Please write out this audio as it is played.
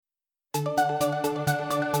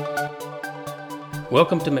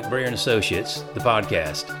Welcome to McBrayer and Associates, the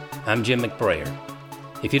podcast. I'm Jim McBrayer.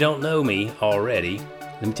 If you don't know me already,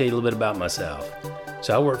 let me tell you a little bit about myself.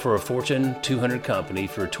 So I worked for a Fortune 200 company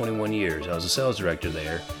for 21 years. I was a sales director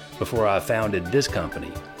there before I founded this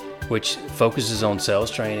company, which focuses on sales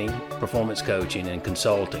training, performance coaching, and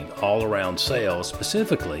consulting all around sales.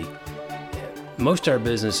 Specifically, most of our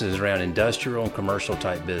business is around industrial and commercial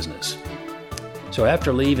type business. So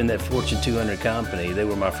after leaving that Fortune 200 company, they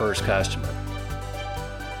were my first customer.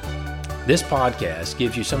 This podcast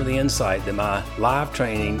gives you some of the insight that my live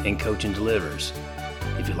training and coaching delivers.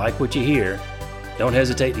 If you like what you hear, don't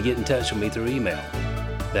hesitate to get in touch with me through email.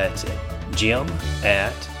 That's it,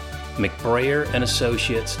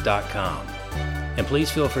 jim@mcbrayerandassociates.com. And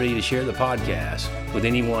please feel free to share the podcast with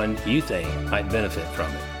anyone you think might benefit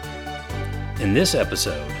from it. In this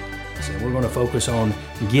episode, we're going to focus on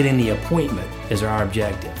getting the appointment as our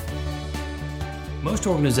objective. Most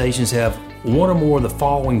organizations have one or more of the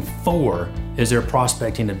following four as their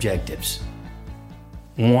prospecting objectives.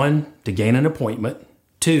 1, to gain an appointment.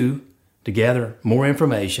 2, to gather more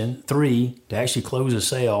information. 3, to actually close a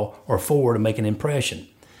sale. Or 4, to make an impression.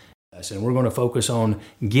 And we're going to focus on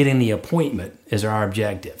getting the appointment as our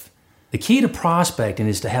objective. The key to prospecting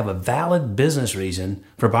is to have a valid business reason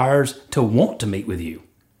for buyers to want to meet with you.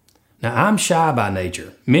 Now, I'm shy by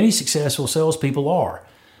nature. Many successful salespeople are.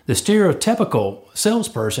 The stereotypical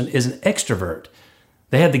salesperson is an extrovert.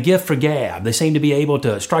 They have the gift for gab. They seem to be able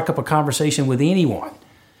to strike up a conversation with anyone.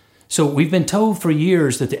 So we've been told for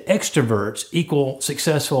years that the extroverts equal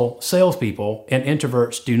successful salespeople and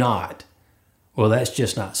introverts do not. Well, that's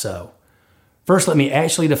just not so. First, let me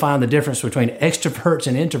actually define the difference between extroverts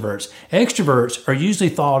and introverts. Extroverts are usually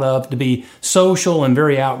thought of to be social and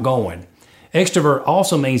very outgoing. Extrovert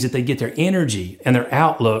also means that they get their energy and their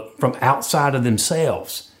outlook from outside of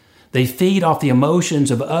themselves. They feed off the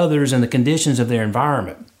emotions of others and the conditions of their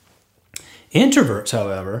environment. Introverts,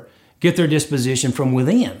 however, get their disposition from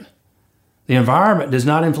within. The environment does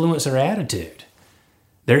not influence their attitude.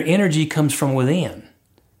 Their energy comes from within.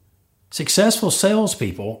 Successful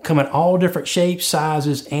salespeople come in all different shapes,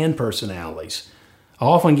 sizes, and personalities. I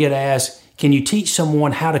often get asked, can you teach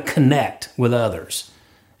someone how to connect with others?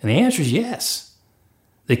 And the answer is yes.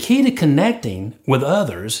 The key to connecting with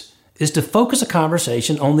others is to focus a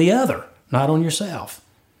conversation on the other, not on yourself.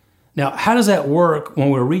 Now, how does that work when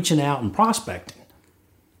we're reaching out and prospecting?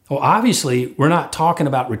 Well, obviously, we're not talking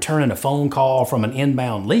about returning a phone call from an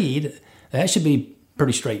inbound lead. That should be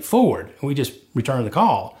pretty straightforward. We just return the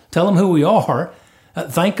call, tell them who we are,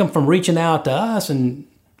 thank them for reaching out to us, and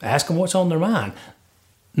ask them what's on their mind.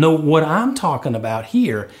 No, what I'm talking about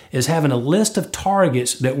here is having a list of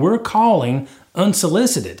targets that we're calling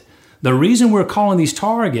unsolicited. The reason we're calling these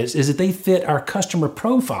targets is that they fit our customer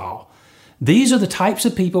profile. These are the types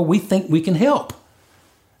of people we think we can help.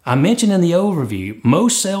 I mentioned in the overview,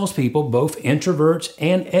 most salespeople, both introverts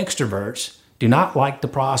and extroverts, do not like to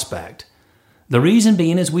prospect. The reason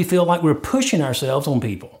being is we feel like we're pushing ourselves on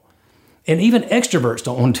people. And even extroverts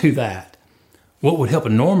don't want to do that. What would help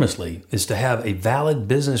enormously is to have a valid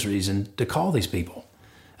business reason to call these people.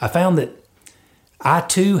 I found that I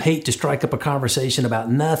too hate to strike up a conversation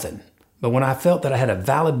about nothing. But when I felt that I had a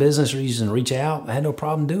valid business reason to reach out, I had no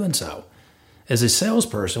problem doing so. As a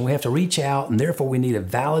salesperson, we have to reach out, and therefore we need a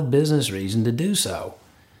valid business reason to do so.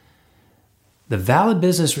 The valid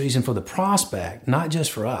business reason for the prospect, not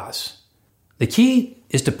just for us. The key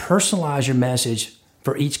is to personalize your message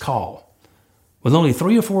for each call. With only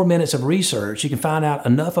 3 or 4 minutes of research, you can find out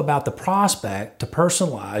enough about the prospect to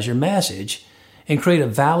personalize your message and create a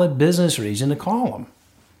valid business reason to call them.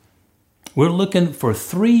 We're looking for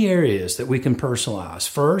 3 areas that we can personalize.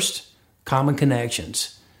 First, common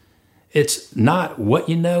connections. It's not what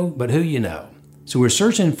you know, but who you know. So we're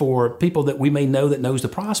searching for people that we may know that knows the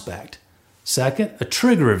prospect. Second, a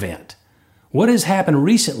trigger event. What has happened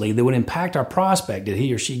recently that would impact our prospect? Did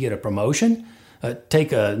he or she get a promotion,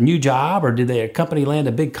 take a new job, or did their company land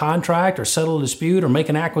a big contract or settle a dispute or make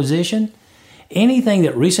an acquisition? Anything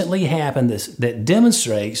that recently happened that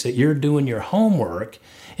demonstrates that you're doing your homework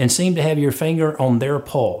and seem to have your finger on their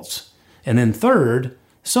pulse. And then third,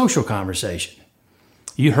 social conversation.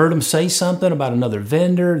 You heard them say something about another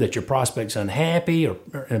vendor, that your prospect's unhappy or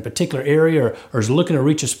in a particular area or is looking to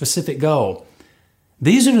reach a specific goal.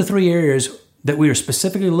 These are the 3 areas that we are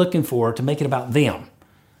specifically looking for to make it about them.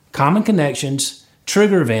 Common connections,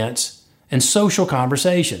 trigger events, and social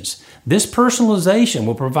conversations. This personalization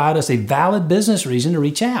will provide us a valid business reason to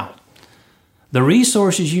reach out. The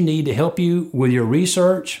resources you need to help you with your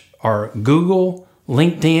research are Google,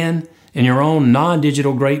 LinkedIn, and your own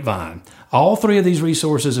non-digital grapevine. All 3 of these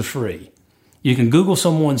resources are free. You can Google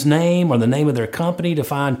someone's name or the name of their company to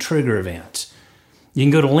find trigger events. You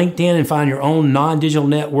can go to LinkedIn and find your own non-digital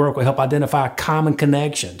network will help identify common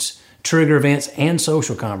connections, trigger events, and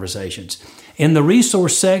social conversations. In the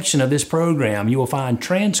resource section of this program, you will find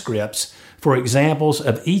transcripts for examples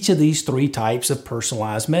of each of these 3 types of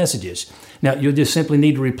personalized messages. Now, you'll just simply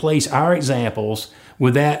need to replace our examples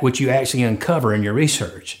with that which you actually uncover in your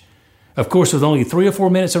research. Of course, with only 3 or 4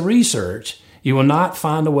 minutes of research, you will not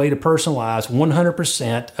find a way to personalize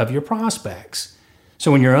 100% of your prospects.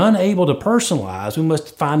 So when you're unable to personalize, we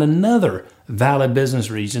must find another valid business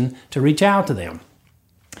reason to reach out to them.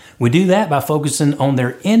 We do that by focusing on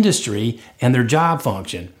their industry and their job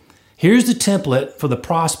function. Here's the template for the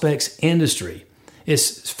prospect's industry.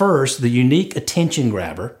 It's first, the unique attention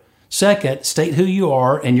grabber. Second, state who you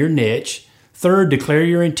are and your niche. Third, declare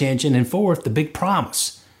your intention. And fourth, the big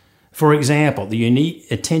promise. For example, the unique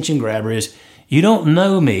attention grabber is, you don't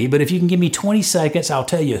know me, but if you can give me 20 seconds, I'll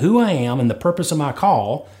tell you who I am and the purpose of my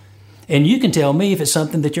call, and you can tell me if it's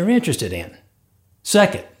something that you're interested in.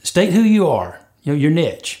 Second, state who you are, your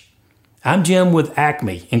niche. I'm Jim with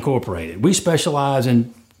Acme Incorporated. We specialize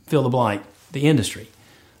in fill the blank, the industry.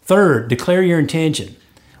 Third, declare your intention.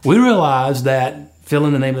 We realize that, fill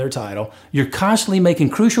in the name of their title, you're constantly making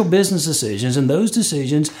crucial business decisions, and those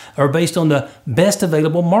decisions are based on the best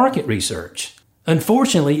available market research.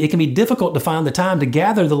 Unfortunately, it can be difficult to find the time to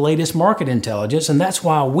gather the latest market intelligence, and that's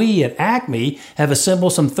why we at Acme have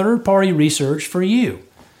assembled some third-party research for you.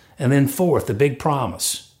 And then fourth, the big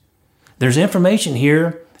promise. There's information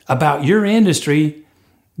here about your industry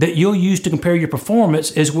that you'll use to compare your performance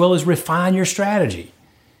as well as refine your strategy.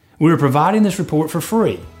 We're providing this report for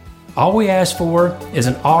free. All we ask for is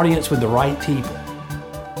an audience with the right people.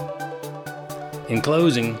 In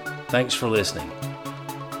closing, thanks for listening.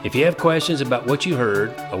 If you have questions about what you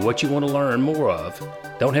heard or what you want to learn more of,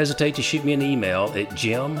 don't hesitate to shoot me an email at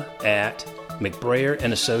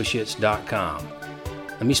jim@mcbrayerassociates.com.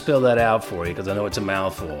 Let me spell that out for you because I know it's a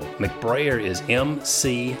mouthful. McBrayer is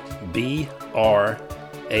McBrayer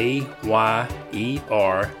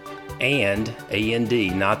and A-N-D,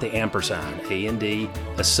 not the ampersand, A-N-D,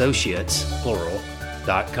 associates,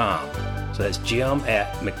 plural.com. So that's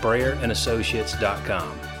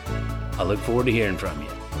jim@mcbrayerassociates.com. I look forward to hearing from you.